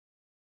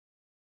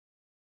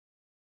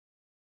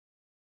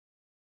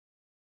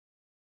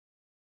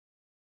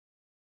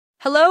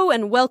Hello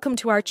and welcome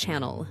to our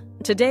channel.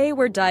 Today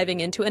we're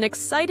diving into an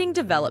exciting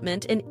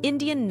development in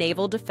Indian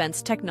naval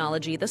defense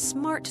technology, the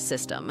SMART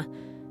system.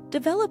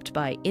 Developed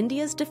by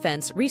India's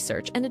Defense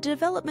Research and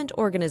Development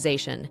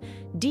Organization,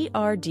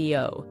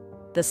 DRDO,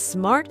 the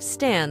SMART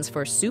stands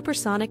for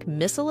Supersonic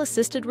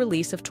Missile-Assisted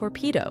Release of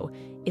Torpedo,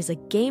 is a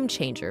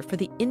game-changer for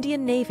the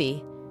Indian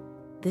Navy.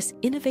 This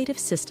innovative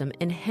system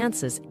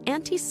enhances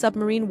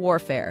anti-submarine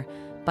warfare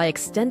by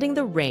extending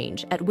the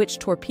range at which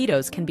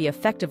torpedoes can be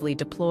effectively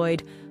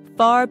deployed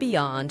far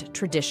beyond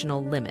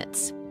traditional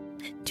limits.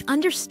 To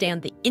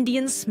understand the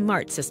Indian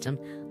SMART system,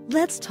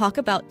 let's talk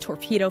about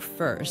torpedo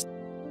first.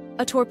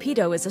 A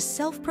torpedo is a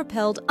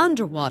self-propelled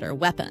underwater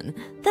weapon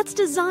that's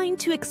designed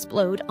to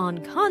explode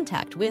on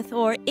contact with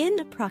or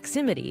in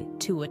proximity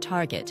to a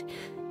target.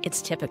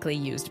 It's typically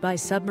used by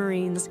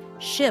submarines,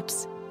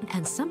 ships,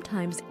 and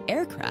sometimes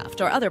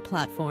aircraft or other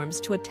platforms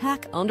to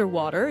attack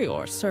underwater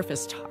or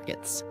surface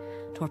targets.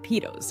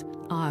 Torpedoes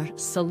are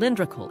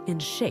cylindrical in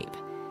shape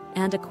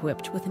and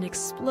equipped with an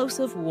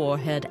explosive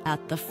warhead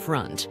at the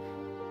front,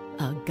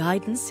 a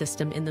guidance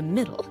system in the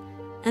middle,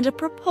 and a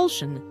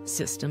propulsion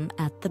system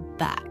at the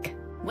back.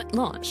 When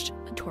launched,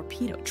 a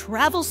torpedo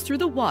travels through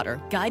the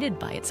water guided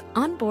by its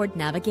onboard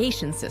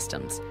navigation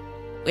systems,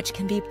 which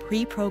can be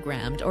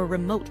pre-programmed or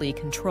remotely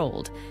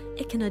controlled.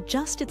 It can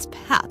adjust its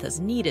path as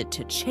needed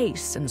to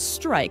chase and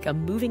strike a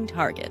moving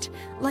target,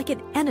 like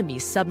an enemy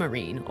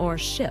submarine or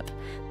ship.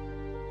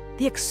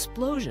 The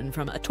explosion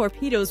from a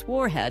torpedo's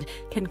warhead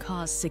can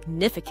cause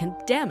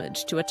significant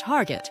damage to a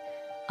target,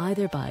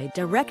 either by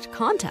direct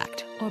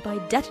contact or by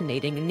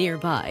detonating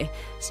nearby,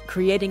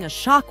 creating a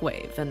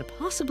shockwave and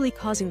possibly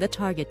causing the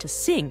target to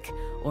sink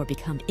or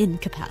become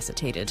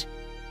incapacitated.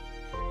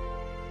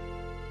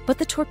 But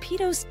the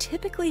torpedoes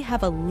typically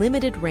have a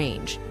limited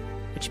range,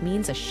 which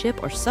means a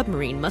ship or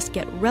submarine must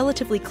get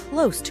relatively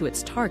close to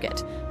its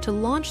target to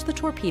launch the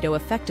torpedo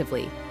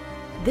effectively.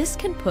 This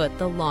can put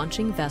the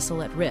launching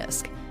vessel at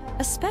risk,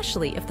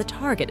 especially if the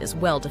target is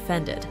well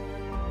defended.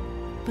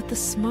 But the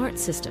SMART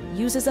system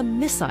uses a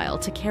missile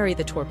to carry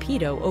the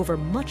torpedo over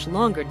much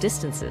longer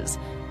distances,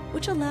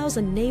 which allows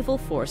a naval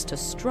force to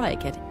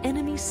strike at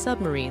enemy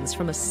submarines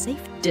from a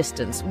safe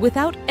distance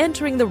without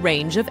entering the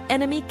range of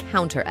enemy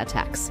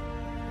counterattacks.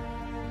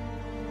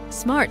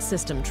 SMART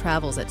system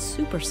travels at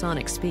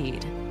supersonic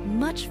speed,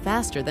 much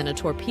faster than a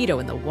torpedo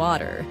in the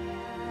water.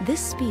 This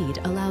speed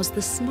allows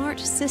the SMART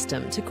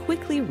system to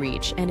quickly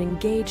reach and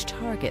engage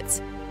targets,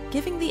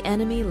 giving the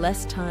enemy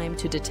less time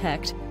to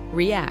detect,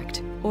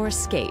 react, or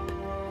escape.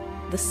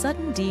 The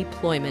sudden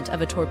deployment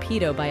of a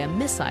torpedo by a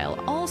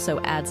missile also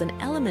adds an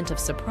element of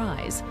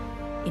surprise,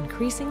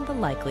 increasing the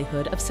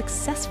likelihood of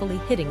successfully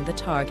hitting the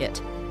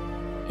target.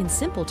 In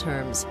simple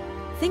terms,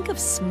 think of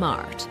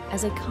SMART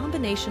as a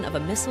combination of a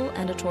missile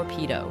and a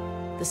torpedo.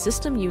 The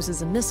system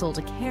uses a missile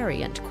to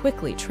carry and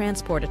quickly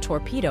transport a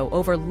torpedo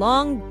over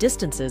long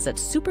distances at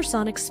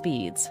supersonic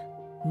speeds,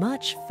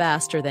 much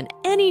faster than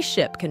any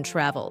ship can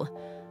travel.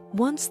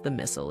 Once the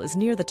missile is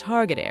near the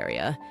target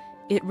area,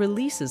 it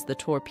releases the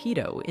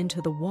torpedo into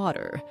the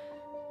water.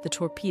 The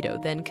torpedo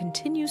then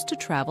continues to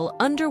travel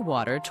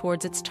underwater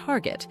towards its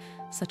target,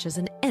 such as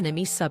an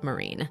enemy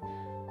submarine.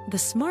 The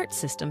SMART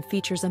system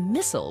features a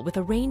missile with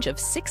a range of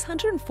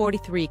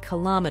 643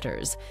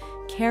 kilometers,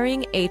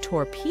 carrying a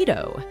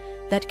torpedo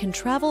that can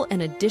travel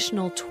an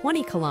additional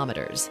 20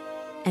 kilometers,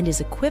 and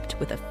is equipped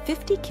with a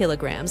 50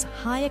 kilograms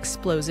high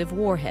explosive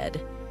warhead.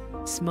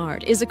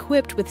 SMART is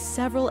equipped with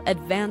several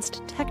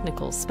advanced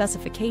technical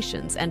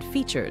specifications and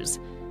features.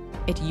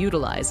 It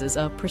utilizes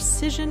a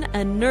precision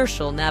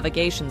inertial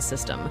navigation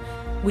system,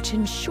 which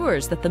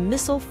ensures that the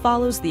missile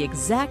follows the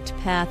exact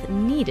path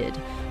needed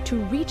to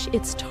reach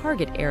its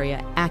target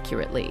area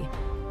accurately.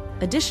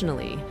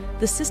 Additionally,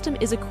 the system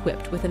is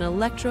equipped with an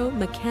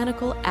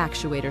electromechanical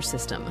actuator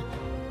system.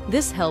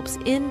 This helps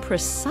in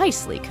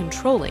precisely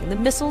controlling the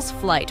missile's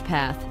flight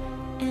path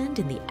and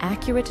in the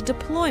accurate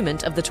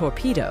deployment of the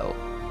torpedo.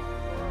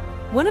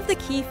 One of the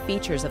key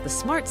features of the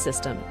SMART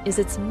system is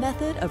its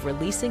method of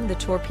releasing the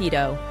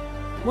torpedo.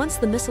 Once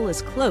the missile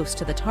is close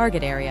to the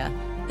target area,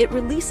 it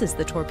releases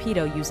the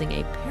torpedo using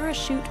a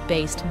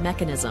parachute-based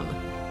mechanism.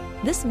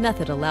 This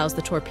method allows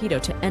the torpedo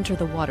to enter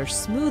the water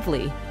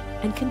smoothly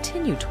and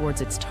continue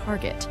towards its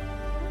target.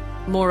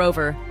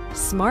 Moreover,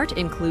 SMART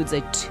includes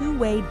a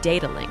two-way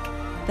data link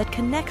that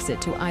connects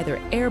it to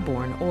either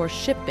airborne or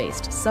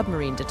ship-based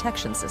submarine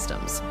detection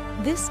systems.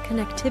 This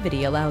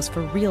connectivity allows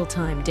for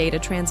real-time data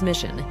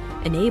transmission,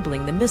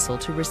 enabling the missile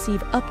to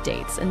receive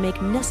updates and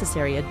make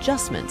necessary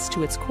adjustments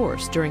to its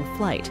course during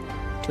flight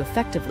to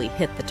effectively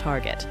hit the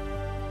target.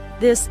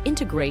 This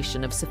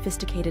integration of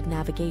sophisticated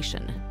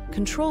navigation,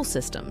 control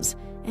systems,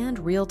 and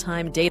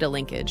real-time data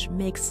linkage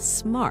makes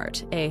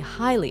SMART a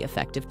highly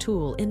effective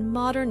tool in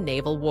modern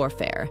naval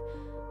warfare,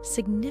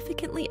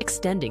 significantly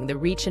extending the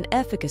reach and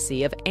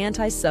efficacy of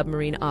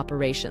anti-submarine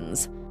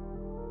operations.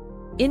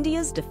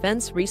 India's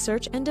Defense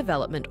Research and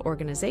Development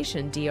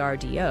Organization,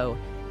 DRDO,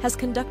 has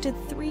conducted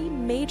 3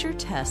 major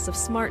tests of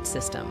SMART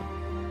system.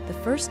 The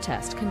first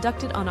test,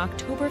 conducted on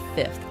October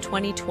 5,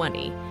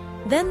 2020,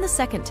 Then the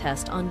second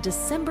test on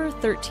December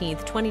 13,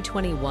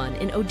 2021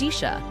 in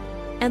Odisha,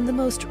 and the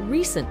most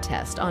recent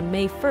test on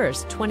May 1,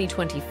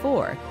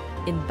 2024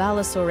 in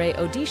Balasore,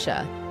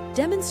 Odisha,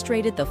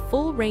 demonstrated the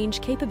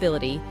full-range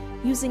capability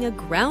using a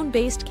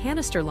ground-based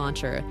canister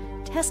launcher,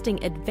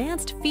 testing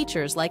advanced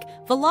features like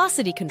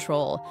velocity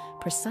control,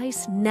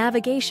 precise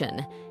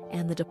navigation,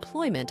 and the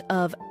deployment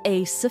of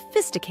a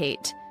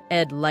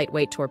sophisticated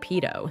lightweight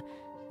torpedo.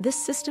 This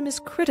system is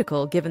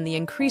critical given the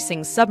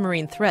increasing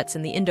submarine threats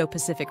in the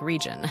Indo-Pacific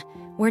region,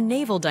 where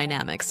naval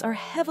dynamics are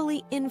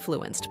heavily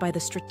influenced by the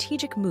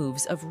strategic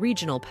moves of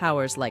regional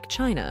powers like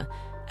China,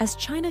 as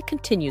China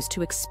continues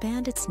to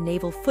expand its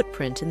naval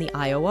footprint in the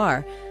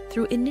IOR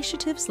through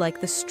initiatives like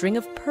the String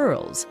of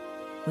Pearls,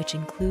 which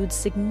includes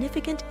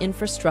significant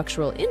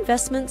infrastructural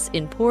investments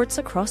in ports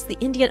across the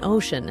Indian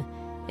Ocean,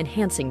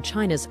 enhancing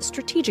China's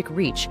strategic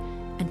reach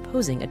and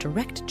posing a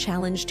direct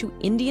challenge to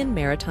Indian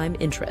maritime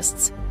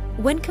interests.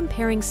 When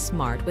comparing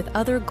SMART with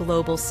other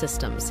global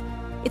systems,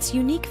 its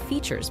unique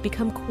features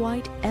become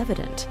quite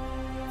evident.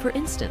 For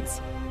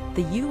instance,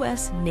 the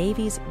U.S.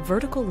 Navy's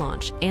vertical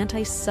launch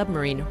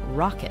anti-submarine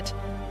rocket,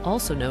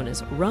 also known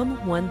as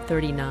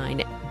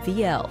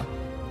RUM-139VL,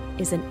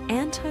 is an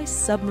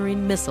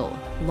anti-submarine missile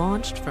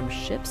launched from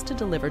ships to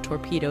deliver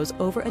torpedoes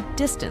over a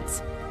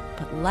distance,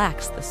 but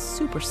lacks the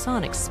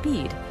supersonic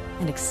speed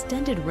and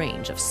extended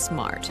range of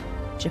SMART.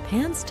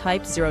 Japan's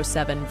Type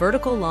 07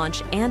 vertical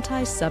launch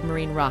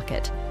anti-submarine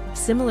rocket,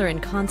 similar in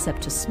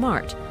concept to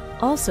SMART,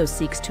 also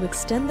seeks to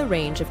extend the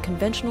range of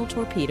conventional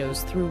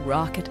torpedoes through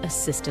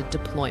rocket-assisted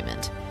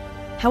deployment.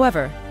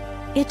 However,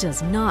 it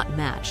does not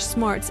match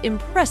SMART's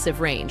impressive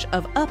range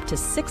of up to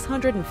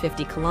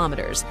 650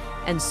 kilometers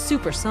and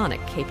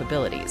supersonic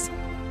capabilities.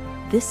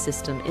 This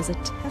system is a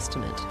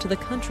testament to the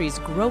country's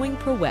growing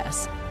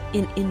prowess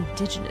in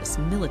indigenous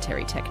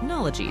military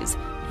technologies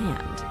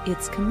and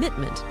its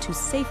commitment to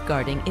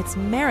safeguarding its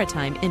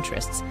maritime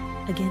interests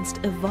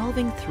against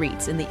evolving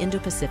threats in the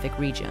Indo-Pacific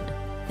region.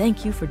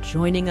 Thank you for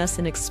joining us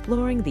in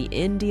exploring the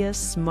India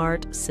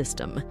SMART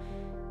system.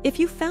 If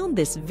you found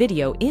this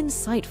video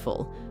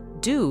insightful,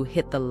 do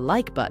hit the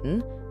like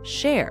button,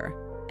 share,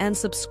 and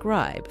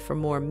subscribe for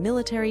more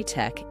military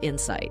tech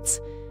insights.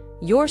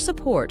 Your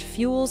support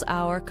fuels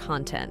our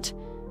content.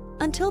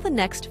 Until the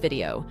next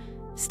video,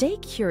 stay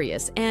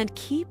curious and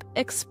keep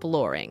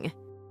exploring.